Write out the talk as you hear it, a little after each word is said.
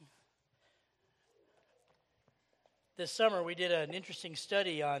This summer we did an interesting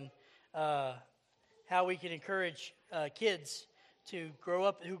study on how we can encourage kids to grow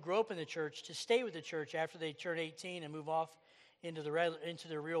up in the church to stay with the church after they turn 18 and move off into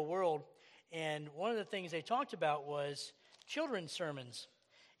the real world. And one of the things they talked about was children's sermons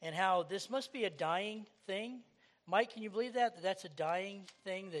and how this must be a dying thing. Mike, can you believe that that's a dying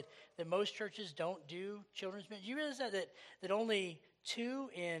thing, that most churches don't do children's ministry? Do you realize that only 2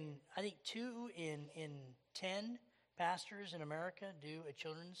 in 10 pastors in America do a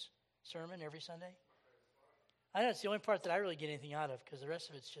children's sermon every Sunday? I know it's the only part that I really get anything out of, because the rest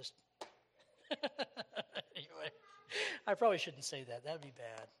of it's just... Anyway, I probably shouldn't say that. That would be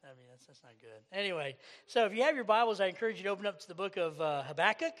bad. I mean, that's not good. Anyway, so if you have your Bibles, I encourage you to open up to the book of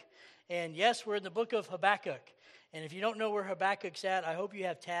Habakkuk. And yes, we're in the book of Habakkuk. And if you don't know where Habakkuk's at, I hope you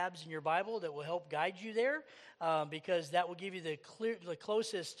have tabs in your Bible that will help guide you there, because that will give you the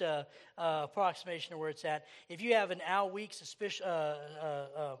closest approximation of where it's at. If you have an Al Weeks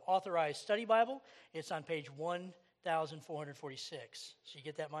authorized study Bible, it's on page 1446. So you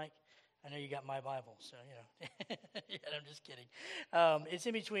get that, Mike? I know you got my Bible, so, yeah, I'm just kidding. It's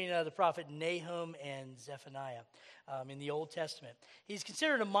in between the prophet Nahum and Zephaniah in the Old Testament. He's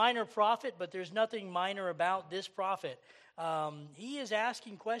considered a minor prophet, but there's nothing minor about this prophet. He is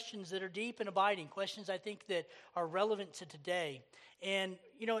asking questions that are deep and abiding, questions I think that are relevant to today. And,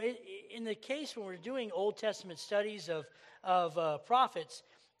 in the case when we're doing Old Testament studies of prophets,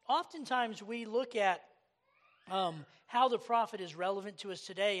 oftentimes we look at how the prophet is relevant to us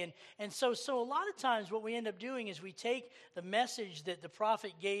today. And so a lot of times what we end up doing is we take the message that the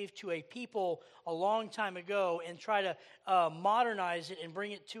prophet gave to a people a long time ago and try to modernize it and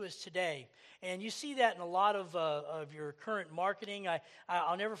bring it to us today. And you see that in a lot of your current marketing.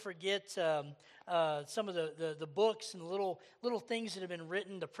 I'll never forget some of the books and the little things that have been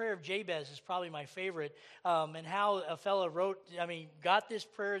written. The Prayer of Jabez is probably my favorite, and how a fellow got this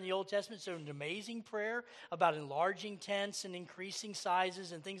prayer in the Old Testament. So an amazing prayer about enlarging tents and increasing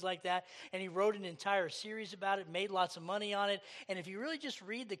sizes and things like that. And he wrote an entire series about it, made lots of money on it. And if you really just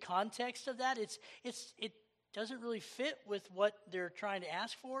read the context of that, it doesn't really fit with what they're trying to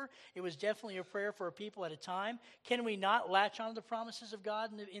ask for. It was definitely a prayer for a people at a time. Can we not latch on to the promises of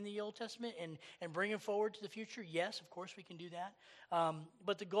God in the Old Testament and bring them forward to the future? Yes, of course we can do that.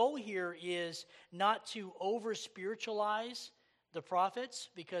 But the goal here is not to over-spiritualize the prophets,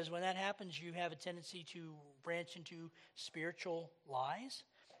 because when that happens, you have a tendency to branch into spiritual lies.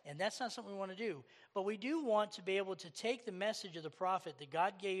 And that's not something we want to do. But we do want to be able to take the message of the prophet that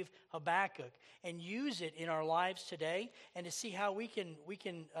God gave Habakkuk and use it in our lives today, and to see how we can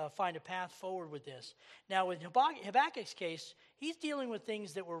find a path forward with this. Now, with Habakkuk's case, he's dealing with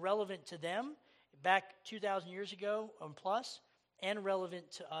things that were relevant to them back 2,000 years ago and plus, and relevant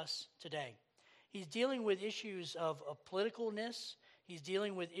to us today. He's dealing with issues of politicalness. He's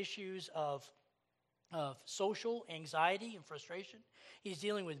dealing with issues of social anxiety and frustration. He's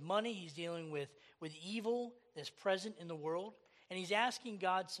dealing with money. He's dealing with evil that's present in the world. And he's asking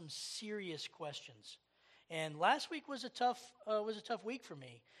God some serious questions. And last week was a tough week for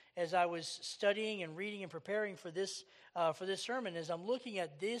me as I was studying and reading and preparing for this sermon. As I'm looking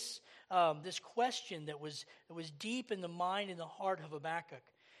at this question that was deep in the mind and the heart of Habakkuk.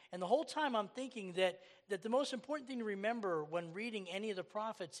 And the whole time I'm thinking that the most important thing to remember when reading any of the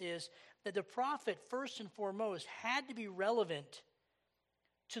prophets is that the prophet, first and foremost, had to be relevant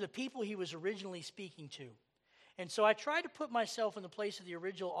to the people he was originally speaking to. And so I tried to put myself in the place of the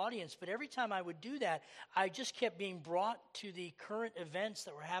original audience, but every time I would do that, I just kept being brought to the current events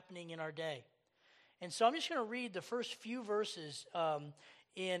that were happening in our day. And so I'm just going to read the first few verses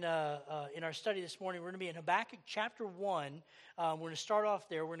in our study this morning. We're going to be in Habakkuk chapter 1. We're going to start off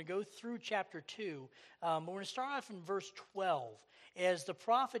there. We're going to go through chapter 2. We're going to start off in verse 12, as the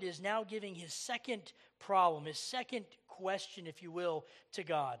prophet is now giving his second problem, his second question, if you will, to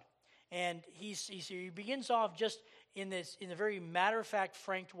God. And he begins off just in a very matter-of-fact,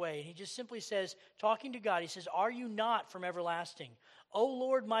 frank way. And he just simply says, talking to God, he says, "Are you not from everlasting? O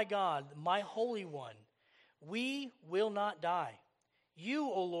Lord my God, my Holy One, we will not die. You,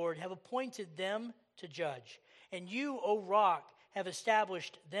 O Lord, have appointed them to judge, and you, O Rock, have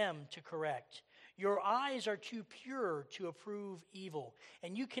established them to correct. Your eyes are too pure to approve evil,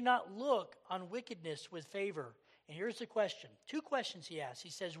 and you cannot look on wickedness with favor." And here's the question. 2 questions he asks. He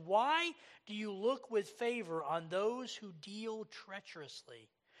says, "Why do you look with favor on those who deal treacherously?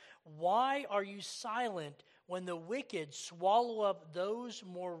 Why are you silent when the wicked swallow up those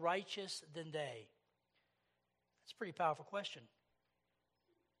more righteous than they?" That's a pretty powerful question.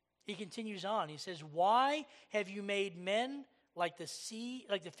 He continues on. He says, "Why have you made men like the sea,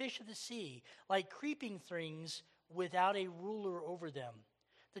 like the fish of the sea, like creeping things without a ruler over them.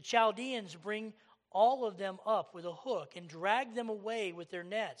 The Chaldeans bring all of them up with a hook and drag them away with their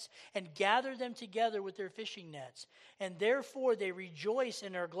nets and gather them together with their fishing nets. And therefore they rejoice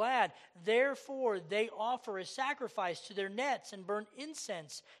and are glad. Therefore they offer a sacrifice to their nets and burn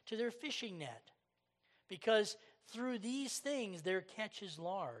incense to their fishing net. Because through these things their catch is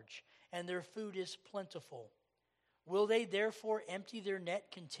large and their food is plentiful. Will they therefore empty their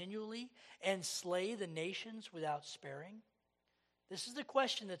net continually and slay the nations without sparing? This is the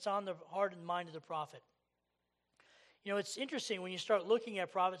question that's on the heart and mind of the prophet. You know, it's interesting when you start looking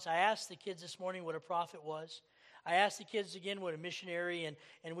at prophets. I asked the kids this morning what a prophet was. I asked the kids again what a missionary,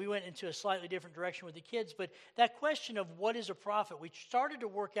 and we went into a slightly different direction with the kids. But that question of what is a prophet, we started to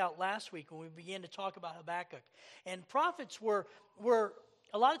work out last week when we began to talk about Habakkuk. And prophets were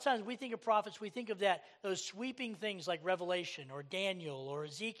a lot of times we think of prophets, we think of those sweeping things like Revelation or Daniel or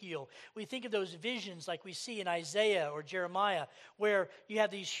Ezekiel. We think of those visions like we see in Isaiah or Jeremiah, where you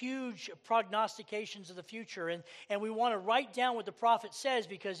have these huge prognostications of the future. And we want to write down what the prophet says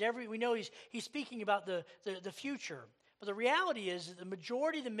because we know he's speaking about the future. But the reality is that the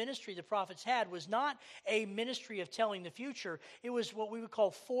majority of the ministry the prophets had was not a ministry of telling the future. It was what we would call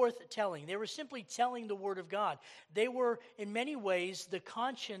forth-telling. They were simply telling the word of God. They were, in many ways, the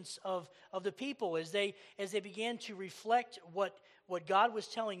conscience of the people as they began to reflect what God was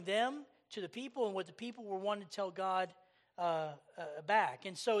telling them to the people and what the people were wanting to tell God back.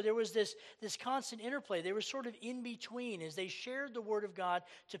 And so there was this constant interplay. They were sort of in between as they shared the word of God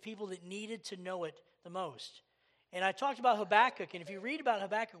to people that needed to know it the most. And I talked about Habakkuk, and if you read about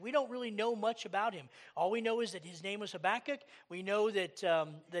Habakkuk, we don't really know much about him. All we know is that his name was Habakkuk. We know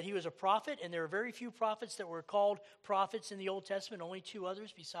that he was a prophet, and there are very few prophets that were called prophets in the Old Testament, only 2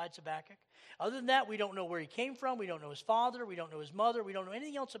 others besides Habakkuk. Other than that, we don't know where he came from. We don't know his father. We don't know his mother. We don't know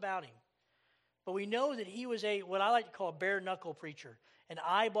anything else about him. But we know that he was what I like to call a bare-knuckle preacher, an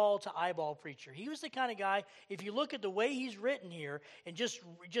eyeball-to-eyeball preacher. He was the kind of guy, if you look at the way he's written here and just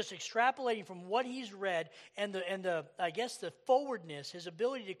extrapolating from what he's read and the I guess the forwardness, his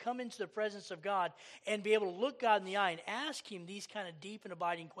ability to come into the presence of God and be able to look God in the eye and ask him these kind of deep and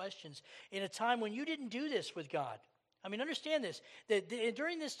abiding questions in a time when you didn't do this with God. I mean, understand this, that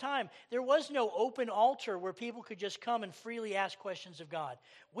during this time, there was no open altar where people could just come and freely ask questions of God.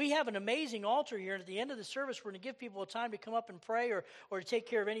 We have an amazing altar here, and at the end of the service, we're going to give people a time to come up and pray or to take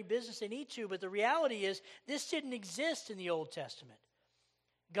care of any business they need to, but the reality is, this didn't exist in the Old Testament.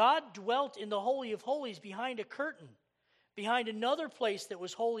 God dwelt in the Holy of Holies behind a curtain, behind another place that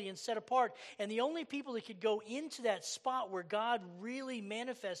was holy and set apart. And the only people that could go into that spot where God really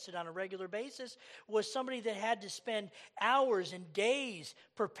manifested on a regular basis was somebody that had to spend hours and days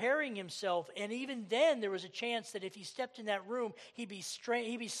preparing himself. And even then, there was a chance that if he stepped in that room, he'd be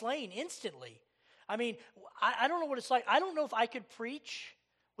slain instantly. I mean, I don't know what it's like. I don't know if I could preach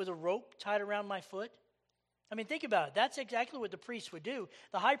with a rope tied around my foot. I mean, think about it. That's exactly what the priest would do.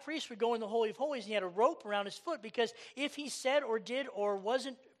 The high priest would go in the Holy of Holies, and he had a rope around his foot because if he said or did or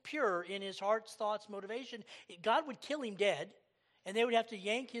wasn't pure in his heart's thoughts, motivation, God would kill him dead, and they would have to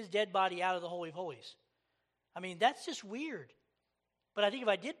yank his dead body out of the Holy of Holies. I mean, that's just weird. But I think if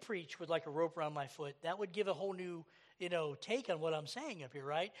I did preach with like a rope around my foot, that would give a whole new take on what I'm saying up here,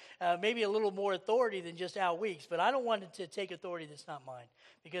 right? Maybe a little more authority than just Al Weeks, but I don't want it to take authority that's not mine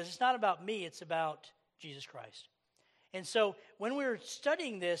because it's not about me, it's about Jesus Christ. And so when we're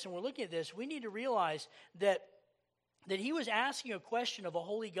studying this and we're looking at this, we need to realize that he was asking a question of a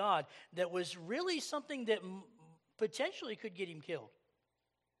holy God that was really something that potentially could get him killed.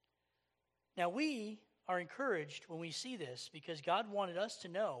 Now we are encouraged when we see this because God wanted us to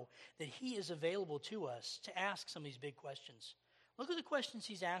know that he is available to us to ask some of these big questions. Look at the questions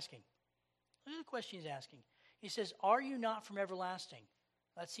he's asking. Look at the question he's asking. He says, "Are you not from everlasting?"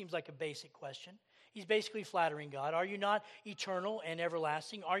 That seems like a basic question. He's basically flattering God. Are you not eternal and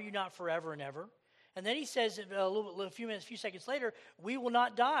everlasting? Are you not forever and ever? And then he says a few seconds later, we will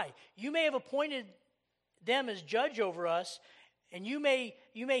not die. You may have appointed them as judge over us, and you may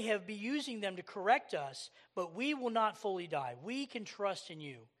be using them to correct us, but we will not fully die. We can trust in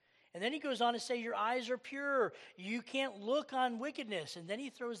you. And then he goes on to say, your eyes are pure. You can't look on wickedness. And then he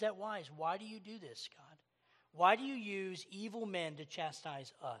throws that why. Why do you do this, God? Why do you use evil men to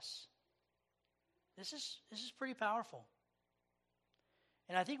chastise us? This is pretty powerful.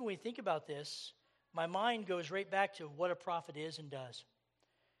 And I think when we think about this, my mind goes right back to what a prophet is and does.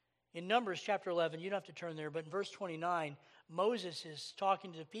 In Numbers chapter 11, you don't have to turn there, but in verse 29, Moses is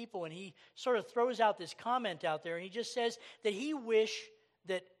talking to the people, and he sort of throws out this comment out there, and he just says that he wished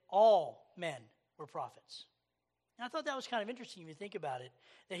that all men were prophets. And I thought that was kind of interesting if you think about it,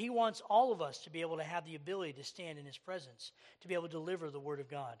 that he wants all of us to be able to have the ability to stand in his presence, to be able to deliver the word of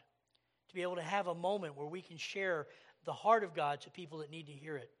God, to be able to have a moment where we can share the heart of God to people that need to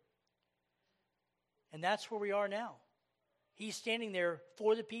hear it. And that's where we are now. He's standing there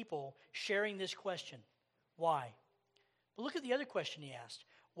for the people, sharing this question. Why? But look at the other question he asked.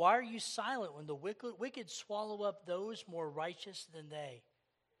 Why are you silent when the wicked swallow up those more righteous than they?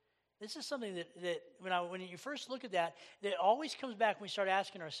 This is something that when you first look at that always comes back when we start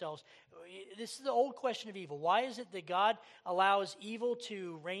asking ourselves, this is the old question of evil. Why is it that God allows evil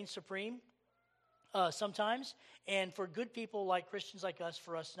to reign supreme sometimes, and for good people like Christians like us,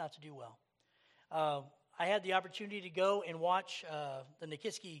 for us not to do well? I had the opportunity to go and watch the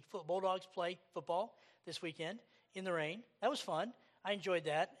Nikiski Bulldogs play football this weekend in the rain. That was fun. I enjoyed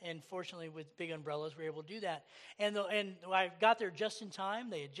that, and fortunately with big umbrellas we were able to do that. And I got there just in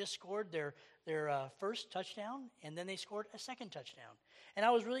time. They had just scored their first touchdown, and then they scored a second touchdown. And I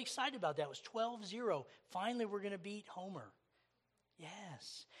was really excited about that. It was 12-0. Finally, we're going to beat Homer.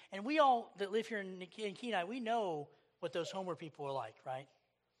 Yes. And we all that live here in Kenai, we know what those Homer people are like, right?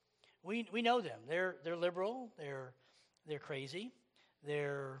 We know them. They're liberal. They're crazy.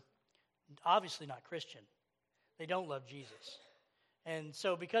 They're obviously not Christian. They don't love Jesus. And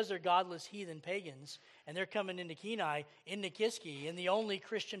so because they're godless heathen pagans, and they're coming into Kenai, in Nikiski, in the only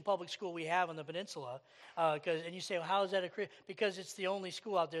Christian public school we have on the peninsula, and you say, well, how is that because it's the only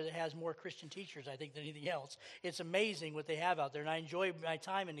school out there that has more Christian teachers, I think, than anything else. It's amazing what they have out there, and I enjoy my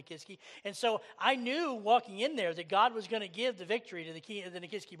time in Nikiski. And so I knew walking in there that God was going to give the victory to the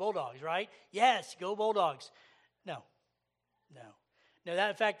Nikiski Bulldogs, right? Yes, go Bulldogs. No. Now,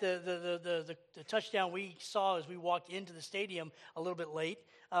 that in fact, the touchdown we saw as we walked into the stadium a little bit late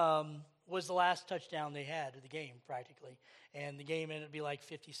was the last touchdown they had of the game, practically. And the game ended up being like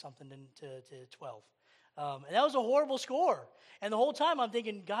 50-something to 12. And that was a horrible score. And the whole time I'm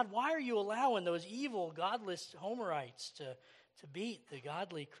thinking, God, why are you allowing those evil, godless Homerites to beat the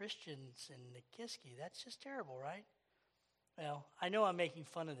godly Christians in Nikiski? That's just terrible, right? Well, I know I'm making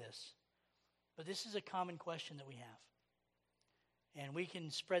fun of this, but this is a common question that we have. And we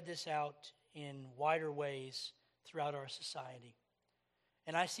can spread this out in wider ways throughout our society.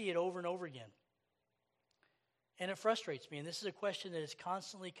 And I see it over and over again. And it frustrates me. And this is a question that is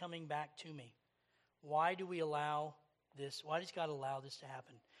constantly coming back to me. Why do we allow this? Why does God allow this to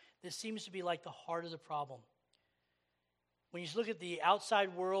happen? This seems to be like the heart of the problem. When you look at the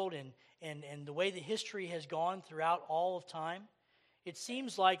outside world and the way the history has gone throughout all of time, it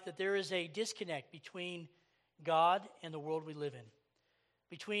seems like that there is a disconnect between God and the world we live in.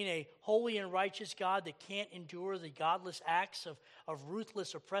 Between a holy and righteous God that can't endure the godless acts of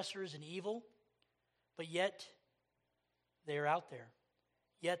ruthless oppressors and evil, but yet they are out there.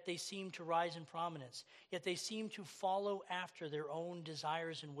 Yet they seem to rise in prominence. Yet they seem to follow after their own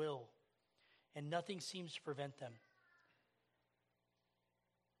desires and will, and nothing seems to prevent them.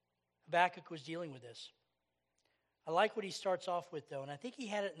 Habakkuk was dealing with this. I like what he starts off with, though, and I think he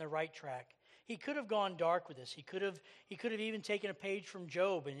had it in the right track. He could have gone dark with this. He could have even taken a page from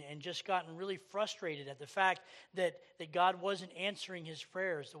Job and just gotten really frustrated at the fact that God wasn't answering his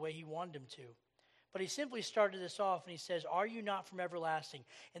prayers the way he wanted him to. But he simply started this off and he says, "Are you not from everlasting?"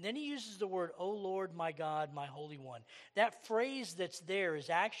 And then he uses the word, "O Lord, my God, my Holy One." That phrase that's there is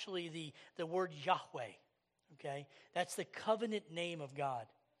actually the word Yahweh. Okay? That's the covenant name of God.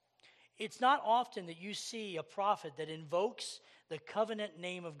 It's not often that you see a prophet that invokes the covenant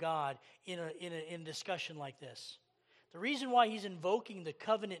name of God in a discussion like this. The reason why he's invoking the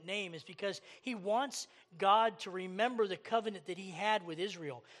covenant name is because he wants God to remember the covenant that he had with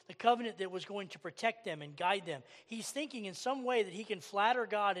Israel, the covenant that was going to protect them and guide them. He's thinking in some way that he can flatter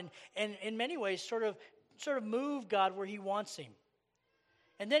God and in many ways sort of move God where he wants him.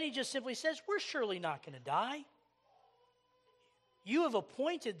 And then he just simply says, "We're surely not going to die. You have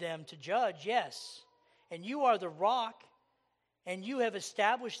appointed them to judge, yes, and you are the rock, and you have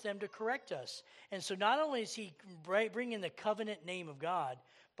established them to correct us." And so not only is he bringing the covenant name of God,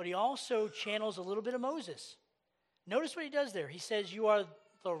 but he also channels a little bit of Moses. Notice what he does there. He says, "You are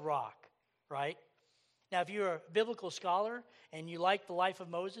the rock," right? Now, if you're a biblical scholar and you like the life of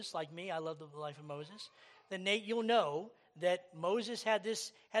Moses, like me, I love the life of Moses, then you'll know that Moses had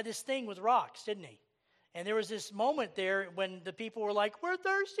this thing with rocks, didn't he? And there was this moment there when the people were like, "We're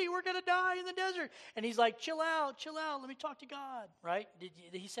thirsty, we're going to die in the desert." And he's like, chill out, let me talk to God, right?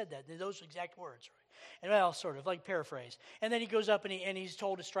 He said that, those exact words, right? And well, sort of, like paraphrase. And then he goes up and he's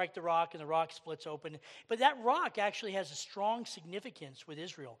told to strike the rock, and the rock splits open. But that rock actually has a strong significance with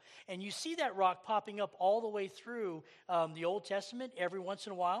Israel. And you see that rock popping up all the way through the Old Testament every once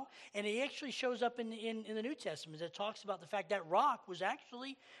in a while. And it actually shows up in the New Testament that talks about the fact that rock was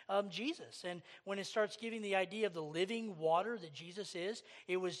actually Jesus. And when it starts giving the idea of the living water that Jesus is,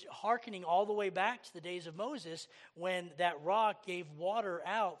 it was hearkening all the way back to the days of Moses when that rock gave water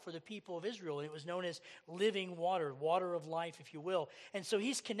out for the people of Israel. And it was known as living water, water of life, if you will. And so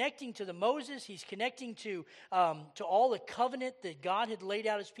he's connecting to the Moses. He's connecting to all the covenant that God had laid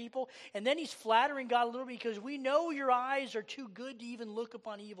out his people. And then he's flattering God a little bit because we know your eyes are too good to even look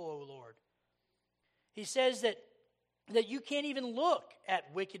upon evil, O Lord. He says that you can't even look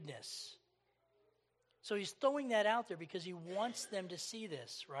at wickedness. So he's throwing that out there because he wants them to see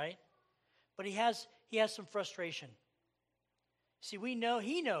this, right? But he has some frustration. See, we know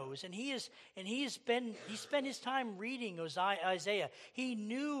he knows, and he spent his time reading Isaiah. He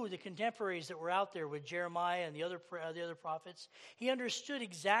knew the contemporaries that were out there with Jeremiah and the other prophets. He understood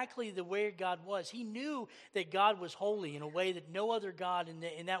exactly the way God was. He knew that God was holy in a way that no other God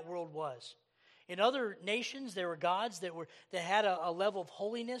in that world was. In other nations, there were gods that had a level of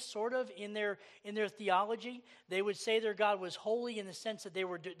holiness, sort of, in their theology. They would say their God was holy in the sense that they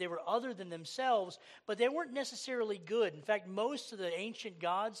were other than themselves, but they weren't necessarily good. In fact, most of the ancient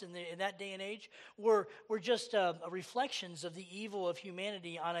gods in that day and age were just reflections of the evil of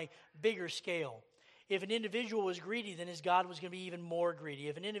humanity on a bigger scale. If an individual was greedy, then his God was going to be even more greedy.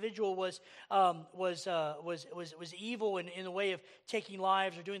 If an individual was evil in the way of taking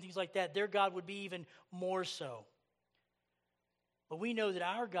lives or doing things like that, their God would be even more so. But we know that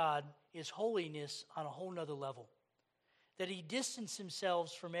our God is holiness on a whole nother level. That he distanced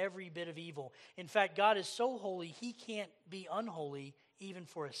himself from every bit of evil. In fact, God is so holy, he can't be unholy even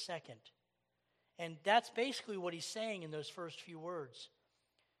for a second. And that's basically what he's saying in those first few words.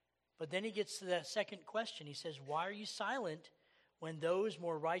 But then he gets to that second question. He says, why are you silent when those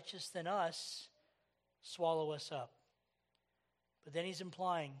more righteous than us swallow us up? But then he's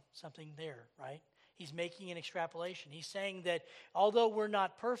implying something there, right? He's making an extrapolation. He's saying that although we're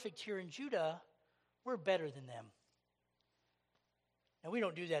not perfect here in Judah, we're better than them. Now, we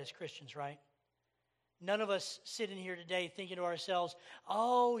don't do that as Christians, right? None of us sit in here today thinking to ourselves,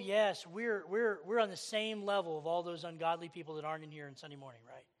 oh, yes, we're on the same level of all those ungodly people that aren't in here on Sunday morning,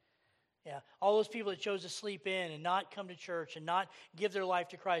 right? Yeah, all those people that chose to sleep in and not come to church and not give their life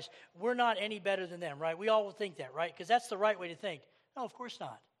to Christ, we're not any better than them, right? We all think that, right? Because that's the right way to think. No, of course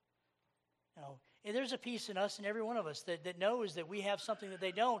not. No. And there's a piece in us and every one of us that knows that we have something that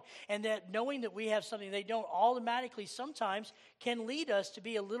they don't, and that knowing that we have something they don't automatically sometimes can lead us to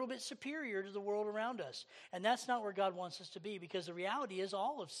be a little bit superior to the world around us. And that's not where God wants us to be, because the reality is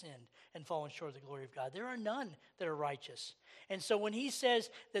all have sinned and fallen short of the glory of God. There are none that are righteous. And so when he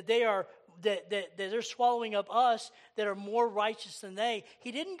says that they're swallowing up us that are more righteous than they,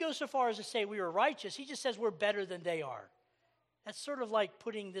 he didn't go so far as to say we are righteous. He just says we're better than they are. That's sort of like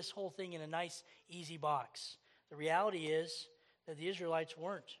putting this whole thing in a nice, easy box. The reality is that the Israelites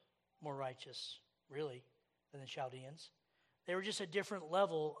weren't more righteous, really, than the Chaldeans. They were just a different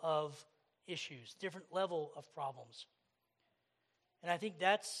level of issues, different level of problems. And I think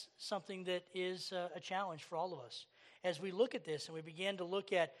that's something that is a challenge for all of us. As we look at this and we begin to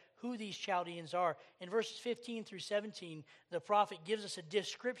look at who these Chaldeans are, in verses 15 through 17, the prophet gives us a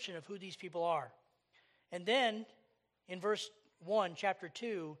description of who these people are. And then, in verse 1, chapter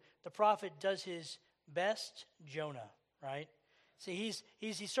 2, the prophet does his best Jonah, right? See,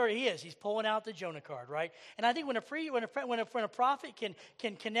 he's pulling out the Jonah card, right? And I think when a prophet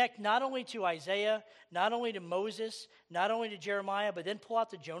can connect not only to Isaiah, not only to Moses, not only to Jeremiah, but then pull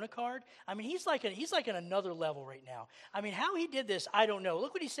out the Jonah card, I mean, he's like on another level right now. I mean, how he did this, I don't know.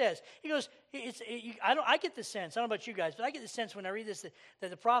 Look what he says. He goes, I get the sense, I don't know about you guys, but I get the sense when I read this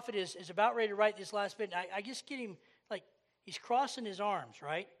that the prophet is about ready to write this last bit. And I just get him like he's crossing his arms,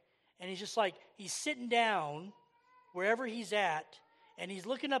 right? And he's just like he's sitting down wherever he's at, and he's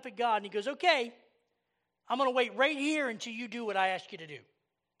looking up at God, and he goes, okay, I'm going to wait right here until you do what I ask you to do.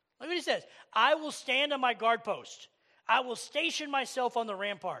 Look what he says. I will stand on my guard post. I will station myself on the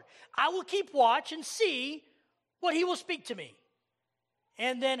rampart. I will keep watch and see what he will speak to me,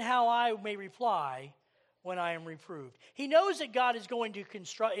 and then how I may reply when I am reproved. He knows that God is going to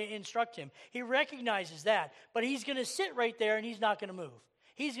instruct him. He recognizes that, but he's going to sit right there, and he's not going to move.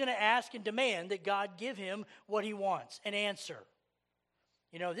 He's going to ask and demand that God give him what he wants, an answer.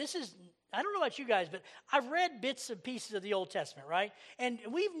 You know, I don't know about you guys, but I've read bits and pieces of the Old Testament, right? And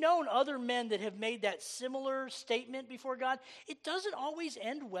we've known other men that have made that similar statement before God. It doesn't always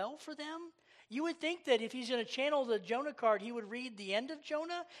end well for them. You would think that if he's going to channel the Jonah card, he would read the end of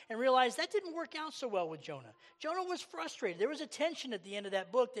Jonah and realize that didn't work out so well with Jonah. Jonah was frustrated. There was a tension at the end of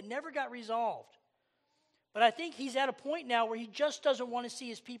that book that never got resolved. But I think he's at a point now where he just doesn't want to see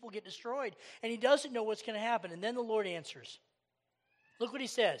his people get destroyed, and he doesn't know what's going to happen. And then the Lord answers. Look what he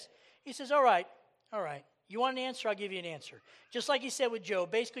says. He says, all right. You want an answer? I'll give you an answer. Just like he said with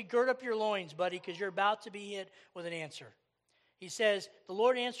Job, basically gird up your loins, buddy, because you're about to be hit with an answer. He says, the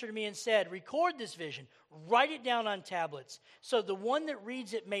Lord answered me and said, record this vision, write it down on tablets, so the one that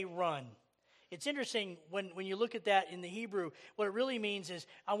reads it may run. It's interesting when you look at that in the Hebrew, what it really means is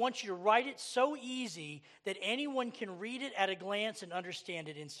I want you to write it so easy that anyone can read it at a glance and understand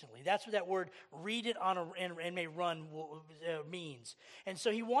it instantly. That's what that word read it and may run means. And so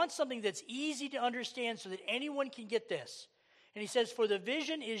he wants something that's easy to understand so that anyone can get this. And he says, for the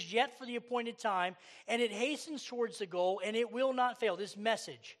vision is yet for the appointed time, and it hastens towards the goal, and it will not fail. This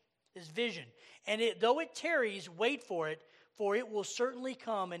message, this vision. And though it tarries, wait for it will certainly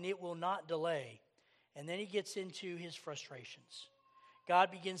come, and it will not delay. And then he gets into his frustrations.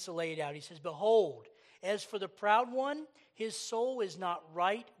 God begins to lay it out. He says, behold, as for the proud one, his soul is not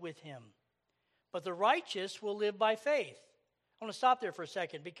right with him. But the righteous will live by faith. I want to stop there for a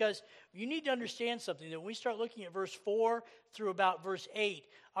second because you need to understand something. That when we start looking at verse 4 through about verse 8,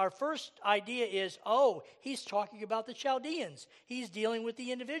 our first idea is, he's talking about the Chaldeans. He's dealing with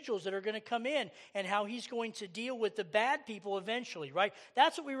the individuals that are going to come in and how he's going to deal with the bad people eventually, right?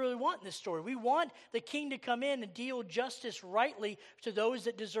 That's what we really want in this story. We want the king to come in and deal justice rightly to those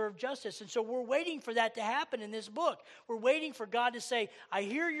that deserve justice. And so we're waiting for that to happen in this book. We're waiting for God to say, I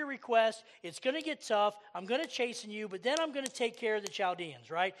hear your request. It's going to get tough. I'm going to chasten you, but then I'm going to take care of the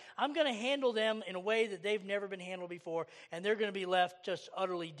Chaldeans, right? I'm going to handle them in a way that they've never been handled before, and they're going to be left just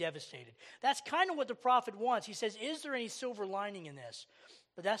utterly devastated. That's kind of what the prophet wants. He says, is there any silver lining in this?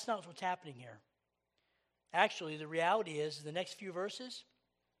 But that's not what's happening here. Actually, the reality is, the next few verses,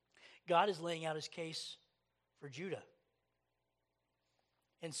 God is laying out his case for Judah.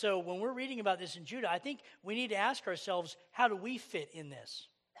 And so when we're reading about this in Judah, I think we need to ask ourselves, how do we fit in this?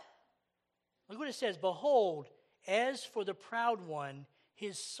 Look what it says, behold, as for the proud one,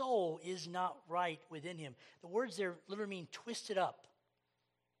 his soul is not right within him. The words there literally mean twisted up.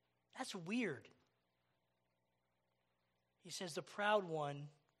 That's weird. He says, the proud one,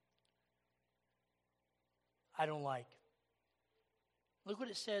 I don't like. Look what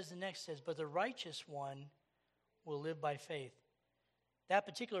it says, the next says, but the righteous one will live by faith. That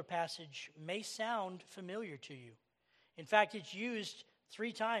particular passage may sound familiar to you. In fact, it's used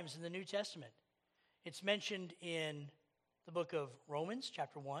 3 times in the New Testament. It's mentioned in the book of Romans,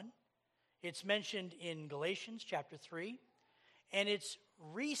 chapter 1. It's mentioned in Galatians, chapter 3. And it's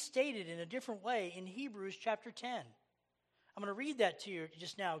restated in a different way in Hebrews, chapter 10. I'm going to read that to you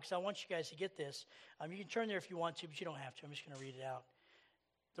just now because I want you guys to get this. You can turn there if you want to, but you don't have to. I'm just going to read it out.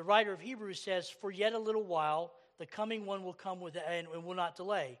 The writer of Hebrews says, for yet a little while, the coming one will come and will not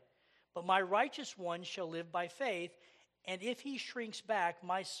delay. But my righteous one shall live by faith, and if he shrinks back,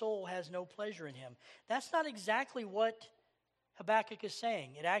 my soul has no pleasure in him. That's not exactly what Habakkuk is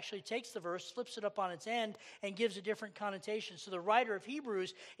saying. It actually takes the verse, flips it up on its end, and gives a different connotation. So the writer of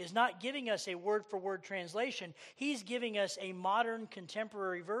Hebrews is not giving us a word-for-word translation. He's giving us a modern,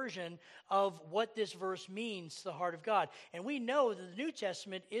 contemporary version of what this verse means to the heart of God. And we know that the New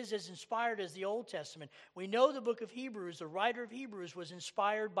Testament is as inspired as the Old Testament. We know the book of Hebrews, the writer of Hebrews, was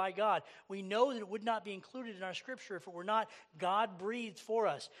inspired by God. We know that it would not be included in our scripture if it were not God-breathed for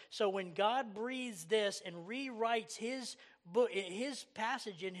us. So when God breathes this and rewrites his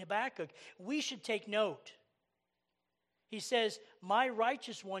passage in Habakkuk, we should take note. He says, my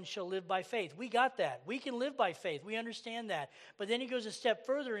righteous one shall live by faith. We got that. We can live by faith. We understand that. But then he goes a step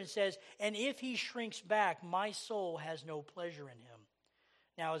further and says, and if he shrinks back, my soul has no pleasure in him.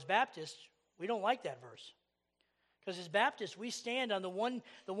 Now, as Baptists, we don't like that verse. Because as Baptists, we stand on the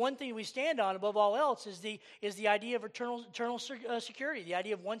one thing we stand on above all else is the idea of eternal security, the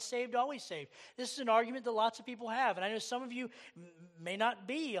idea of once saved, always saved. This is an argument that lots of people have, and I know some of you may not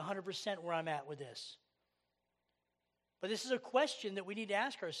be 100% where I'm at with this. But this is a question that we need to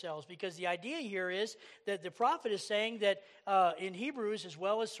ask ourselves, because the idea here is that the prophet is saying that in Hebrews, as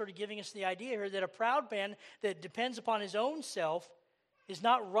well as sort of giving us the idea here, that a proud man that depends upon his own self is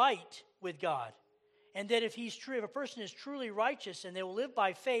not right with God. And that if a person is truly righteous and they will live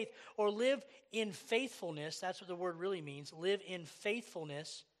by faith or live in faithfulness, that's what the word really means, live in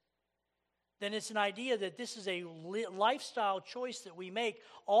faithfulness, then it's an idea that this is a lifestyle choice that we make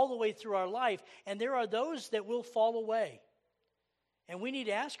all the way through our life. And there are those that will fall away. And we need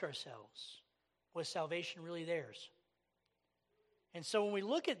to ask ourselves, was salvation really theirs? And so when we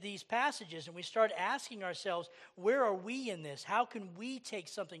look at these passages and we start asking ourselves, where are we in this? How can we take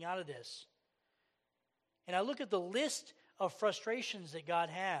something out of this? And I look at the list of frustrations that God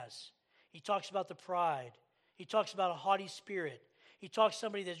has. He talks about the pride. He talks about a haughty spirit. He talks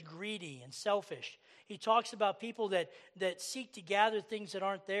somebody that's greedy and selfish. He talks about people that seek to gather things that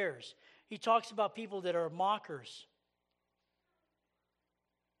aren't theirs. He talks about people that are mockers.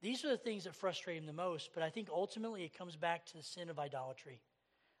 These are the things that frustrate him the most, but I think ultimately it comes back to the sin of idolatry.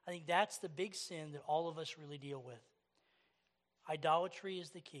 I think that's the big sin that all of us really deal with. Idolatry is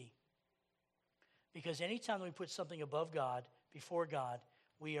the key. Because anytime we put something above God, before God,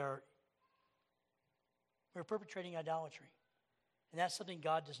 we're perpetrating idolatry. And that's something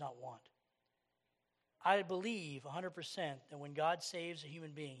God does not want. I believe 100% that when God saves a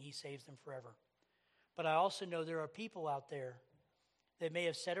human being, he saves them forever. But I also know there are people out there that may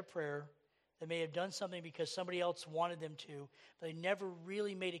have said a prayer, that may have done something because somebody else wanted them to, but they never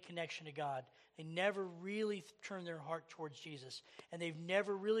really made a connection to God. They never really turned their heart towards Jesus. And they've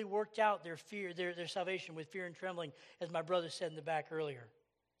never really worked out their fear, their salvation with fear and trembling, as my brother said in the back earlier.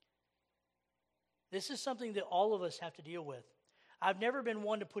 This is something that all of us have to deal with. I've never been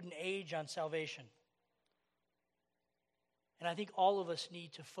one to put an age on salvation. And I think all of us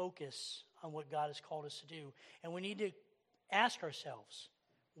need to focus on what God has called us to do. And we need to ask ourselves,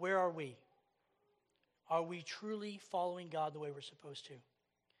 where are we? Are we truly following God the way we're supposed to?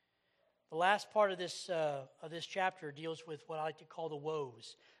 The last part of this chapter deals with what I like to call the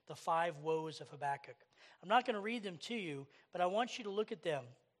woes, the 5 woes of Habakkuk. I'm not going to read them to you, but I want you to look at them.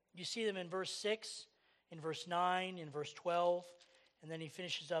 You see them in verse 6, in verse 9, in verse 12, and then he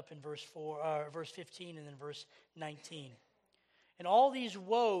finishes up in verse 15, and then verse 19. And all these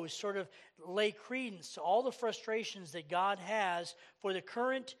woes sort of lay credence to all the frustrations that God has for the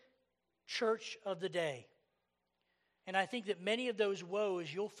current church of the day. And I think that many of those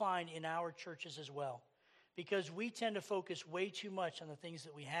woes you'll find in our churches as well, because we tend to focus way too much on the things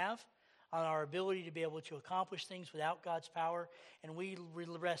that we have, on our ability to be able to accomplish things without God's power, and we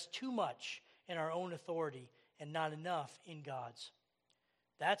rest too much in our own authority and not enough in God's.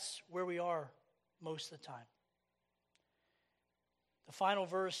 That's where we are most of the time. The final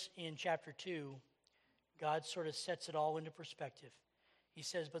verse in chapter 2, God sort of sets it all into perspective. He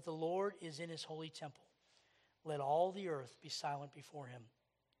says, "But the Lord is in his holy temple. Let all the earth be silent before him."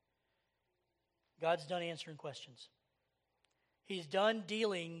 God's done answering questions. He's done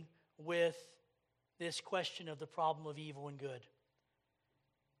dealing with this question of the problem of evil and good.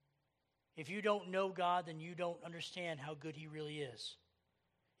 If you don't know God, then you don't understand how good he really is.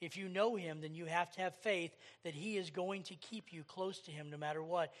 If you know him, then you have to have faith that he is going to keep you close to him no matter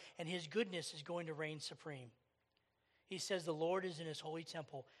what, and his goodness is going to reign supreme. He says, "The Lord is in his holy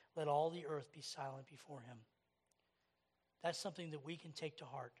temple. Let all the earth be silent before him." That's something that we can take to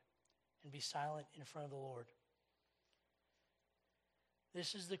heart and be silent in front of the Lord.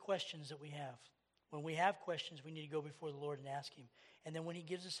 This is the questions that we have. When we have questions, we need to go before the Lord and ask him. And then when he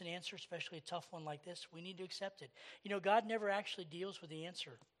gives us an answer, especially a tough one like this, we need to accept it. You know, God never actually deals with the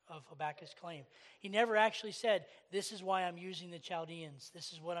answer of Habakkuk's claim. He never actually said, this is why I'm using the Chaldeans.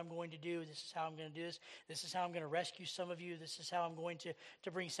 This is what I'm going to do. This is how I'm going to do this. This is how I'm going to rescue some of you. This is how I'm going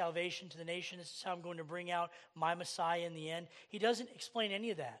to bring salvation to the nation. This is how I'm going to bring out my Messiah in the end. He doesn't explain any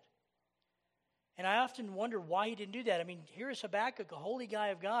of that. And I often wonder why he didn't do that. I mean, here's Habakkuk, a holy guy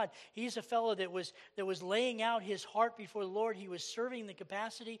of God. He's a fellow that was laying out his heart before the Lord. He was serving the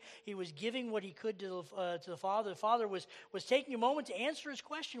capacity. He was giving what he could to the Father. The Father was taking a moment to answer his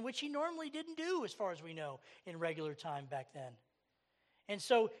question, which he normally didn't do, as far as we know, in regular time back then. And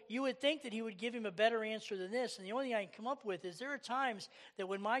so you would think that he would give him a better answer than this. And the only thing I can come up with is there are times that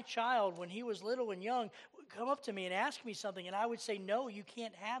when my child, when he was little and young, would come up to me and ask me something, and I would say, no, you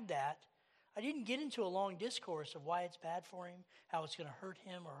can't have that. I didn't get into a long discourse of why it's bad for him, how it's going to hurt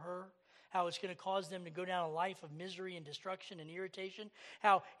him or her, how it's going to cause them to go down a life of misery and destruction and irritation,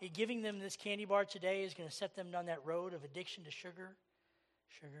 how giving them this candy bar today is going to set them down that road of addiction to sugar,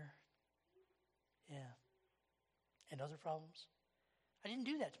 and other problems. I didn't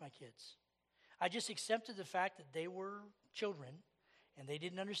do that to my kids. I just accepted the fact that they were children and they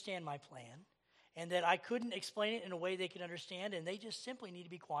didn't understand my plan and that I couldn't explain it in a way they could understand, and they just simply need to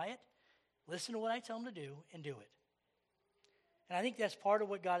be quiet, listen to what I tell them to do, and do it. And I think that's part of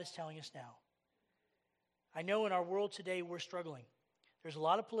what God is telling us now. I know in our world today we're struggling. There's a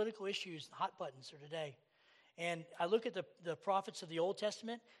lot of political issues, hot buttons are today. And I look at the prophets of the Old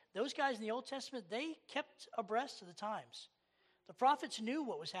Testament. Those guys in the Old Testament, they kept abreast of the times. The prophets knew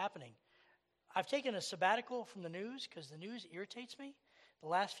what was happening. I've taken a sabbatical from the news because the news irritates me. The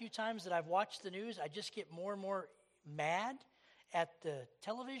last few times that I've watched the news, I just get more and more mad at the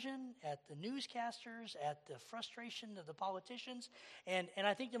television, at the newscasters, at the frustration of the politicians. And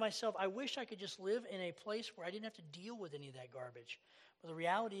I think to myself, I wish I could just live in a place where I didn't have to deal with any of that garbage. But the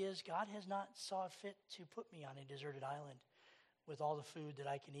reality is God has not saw fit to put me on a deserted island with all the food that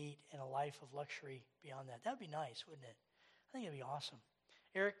I can eat and a life of luxury beyond that. That would be nice, wouldn't it? I think it would be awesome.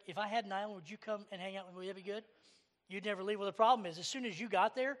 Eric, if I had an island, would you come and hang out with me? Would that be good? You'd never leave. Well, the problem is, as soon as you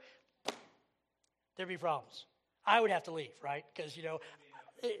got there, there'd be problems. I would have to leave, right? Because,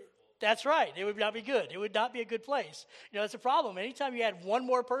 that's right. It would not be good. It would not be a good place. It's a problem. Anytime you add one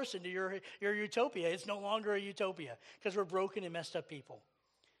more person to your utopia, it's no longer a utopia because we're broken and messed up people.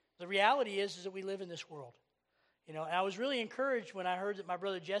 The reality is that we live in this world. And I was really encouraged when I heard that my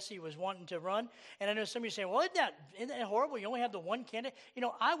brother Jesse was wanting to run. And I know some of you are saying, well, isn't that horrible? You only have the one candidate.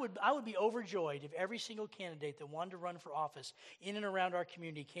 I would be overjoyed if every single candidate that wanted to run for office in and around our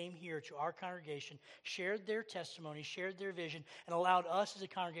community came here to our congregation, shared their testimony, shared their vision, and allowed us as a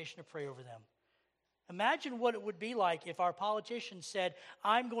congregation to pray over them. Imagine what it would be like if our politicians said,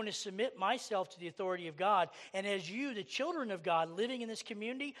 I'm going to submit myself to the authority of God. And as you, the children of God living in this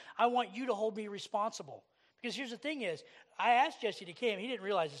community, I want you to hold me responsible. Because here's the thing is, I asked Jesse to come. He didn't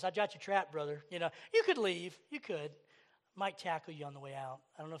realize this. I got you trapped, brother. You could leave. You could. Might tackle you on the way out.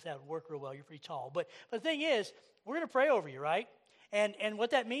 I don't know if that would work real well. You're pretty tall. But the thing is, we're going to pray over you, right? And what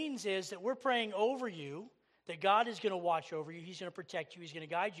that means is that we're praying over you, that God is going to watch over you. He's going to protect you. He's going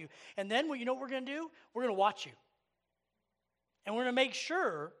to guide you. And then what we're going to do? We're going to watch you. And we're going to make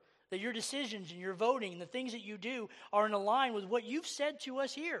sure that your decisions and your voting and the things that you do are in line with what you've said to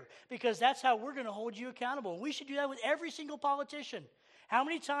us here, because that's how we're going to hold you accountable. And we should do that with every single politician. How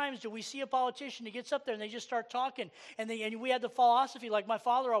many times do we see a politician that gets up there and they just start talking, and we had the philosophy like my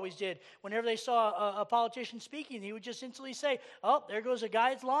father always did. Whenever they saw a politician speaking, he would just instantly say, oh, there goes a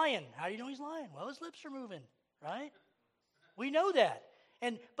guy that's lying. How do you know he's lying? Well, his lips are moving, right? We know that.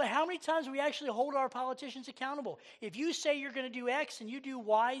 But how many times do we actually hold our politicians accountable? If you say you're going to do X and you do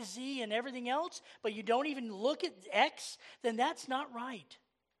Y, Z, and everything else, but you don't even look at X, then that's not right.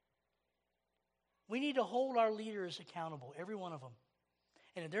 We need to hold our leaders accountable, every one of them.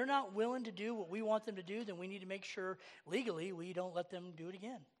 And if they're not willing to do what we want them to do, then we need to make sure legally we don't let them do it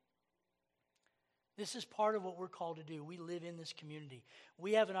again. This is part of what we're called to do. We live in this community.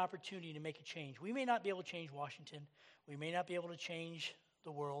 We have an opportunity to make a change. We may not be able to change Washington. We may not be able to change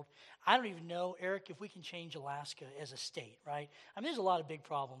the world. I don't even know, Eric, if we can change Alaska as a state, right? There's a lot of big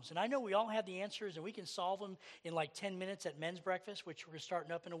problems. And I know we all have the answers, and we can solve them in like 10 minutes at men's breakfast, which we're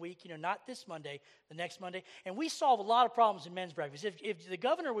starting up in a week, not this Monday, the next Monday. And we solve a lot of problems in men's breakfast. If the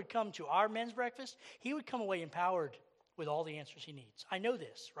governor would come to our men's breakfast, he would come away empowered with all the answers he needs. I know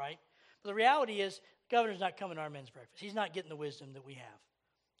this, right? But the reality is, the governor's not coming to our men's breakfast. He's not getting the wisdom that we have.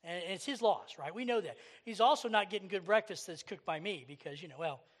 And it's his loss, right? We know that. He's also not getting good breakfast that's cooked by me because, he's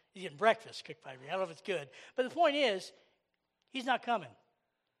getting breakfast cooked by me. I don't know if it's good. But the point is, he's not coming.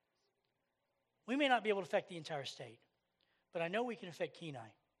 We may not be able to affect the entire state, but I know we can affect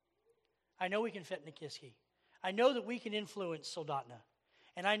Kenai. I know we can affect Nikiski. I know that we can influence Soldotna.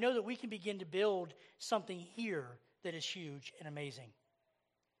 And I know that we can begin to build something here that is huge and amazing.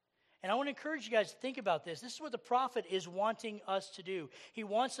 And I want to encourage you guys to think about this. This is what the prophet is wanting us to do. He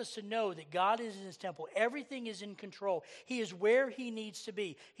wants us to know that God is in his temple. Everything is in control. He is where he needs to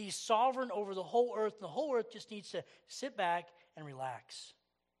be. He's sovereign over the whole earth, and the whole earth just needs to sit back and relax.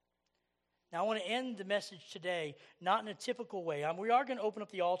 Now, I want to end the message today, not in a typical way. We are going to open up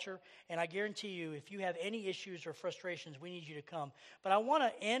the altar, and I guarantee you, if you have any issues or frustrations, we need you to come. But I want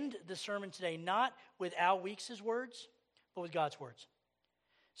to end the sermon today not with Al Weeks' words, but with God's words.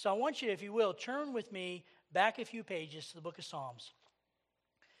 So I want you, if you will, turn with me back a few pages to the book of Psalms.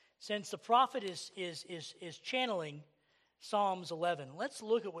 Since the prophet is channeling Psalms 11, let's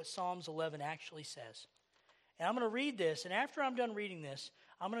look at what Psalms 11 actually says. And I'm going to read this, and after I'm done reading this,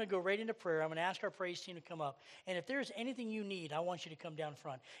 I'm going to go right into prayer. I'm going to ask our praise team to come up. And if there's anything you need, I want you to come down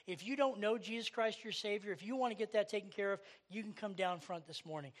front. If you don't know Jesus Christ, your Savior, if you want to get that taken care of, you can come down front this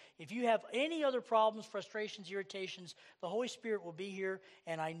morning. If you have any other problems, frustrations, irritations, the Holy Spirit will be here,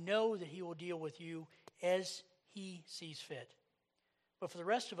 and I know that he will deal with you as he sees fit. But for the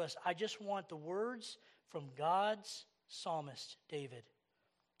rest of us, I just want the words from God's psalmist, David,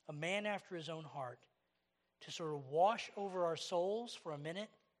 a man after his own heart, to sort of wash over our souls for a minute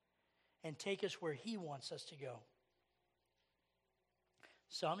and take us where he wants us to go.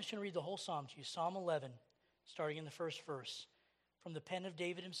 So I'm just going to read the whole psalm to you. Psalm 11, starting in the first verse, from the pen of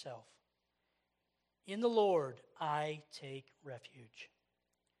David himself. In the Lord I take refuge.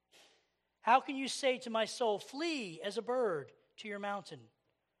 How can you say to my soul, flee as a bird to your mountain?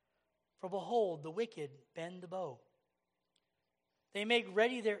 For behold, the wicked bend the bow. They make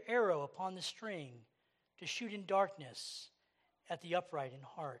ready their arrow upon the string to shoot in darkness at the upright in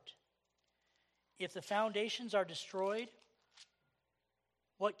heart. If the foundations are destroyed,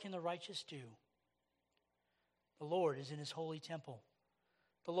 what can the righteous do? The Lord is in his holy temple.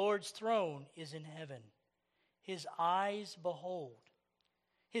 The Lord's throne is in heaven. His eyes behold.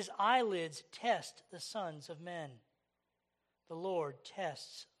 His eyelids test the sons of men. The Lord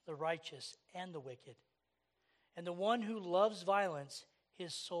tests the righteous and the wicked. And the one who loves violence,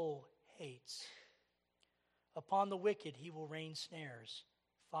 his soul hates. Upon the wicked he will rain snares,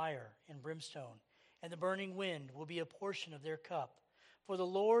 fire and brimstone, and the burning wind will be a portion of their cup. For the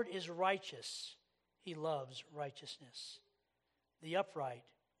Lord is righteous. He loves righteousness. The upright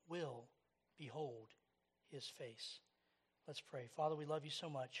will behold his face. Let's pray. Father, we love you so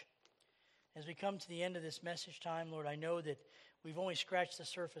much. As we come to the end of this message time, Lord, I know that we've only scratched the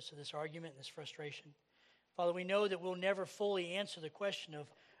surface of this argument and this frustration. Father, we know that we'll never fully answer the question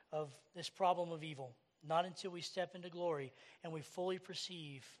of this problem of evil, not until we step into glory and we fully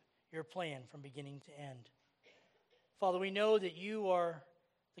perceive your plan from beginning to end. Father, we know that you are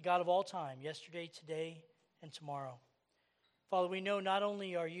the God of all time, yesterday, today, and tomorrow. Father, we know not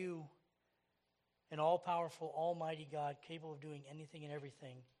only are you an all-powerful, almighty God, capable of doing anything and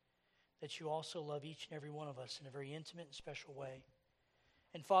everything, that you also love each and every one of us in a very intimate and special way.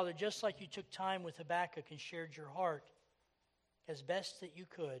 And Father, just like you took time with Habakkuk and shared your heart as best that you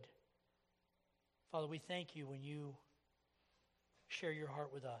could, Father, we thank you when you share your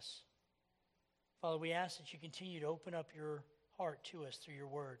heart with us. Father, we ask that you continue to open up your heart to us through your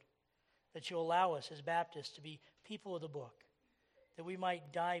word, that you allow us as Baptists to be people of the book, that we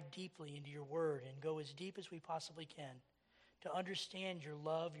might dive deeply into your word and go as deep as we possibly can to understand your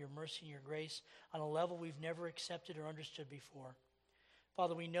love, your mercy, and your grace on a level we've never accepted or understood before.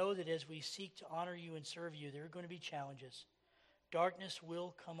 Father, we know that as we seek to honor you and serve you, there are going to be challenges. Darkness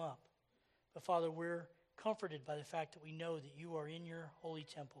will come up. But Father, we're comforted by the fact that we know that you are in your holy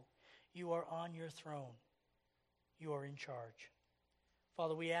temple. You are on your throne. You are in charge.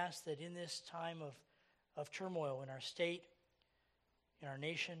 Father, we ask that in this time of turmoil in our state, in our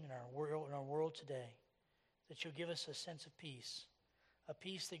nation, in our world today, that you'll give us a sense of peace, a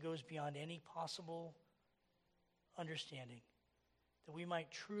peace that goes beyond any possible understanding, that we might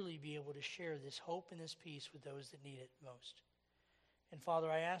truly be able to share this hope and this peace with those that need it most. And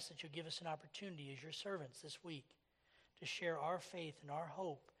Father, I ask that you'll give us an opportunity as your servants this week to share our faith and our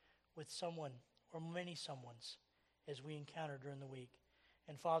hope with someone or many someones as we encounter during the week.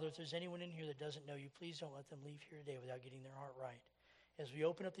 And Father, if there's anyone in here that doesn't know you, please don't let them leave here today without getting their heart right. As we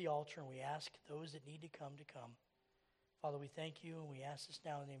open up the altar and we ask those that need to come. Father, we thank you and we ask this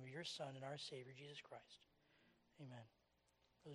now in the name of your Son and our Savior, Jesus Christ. Amen.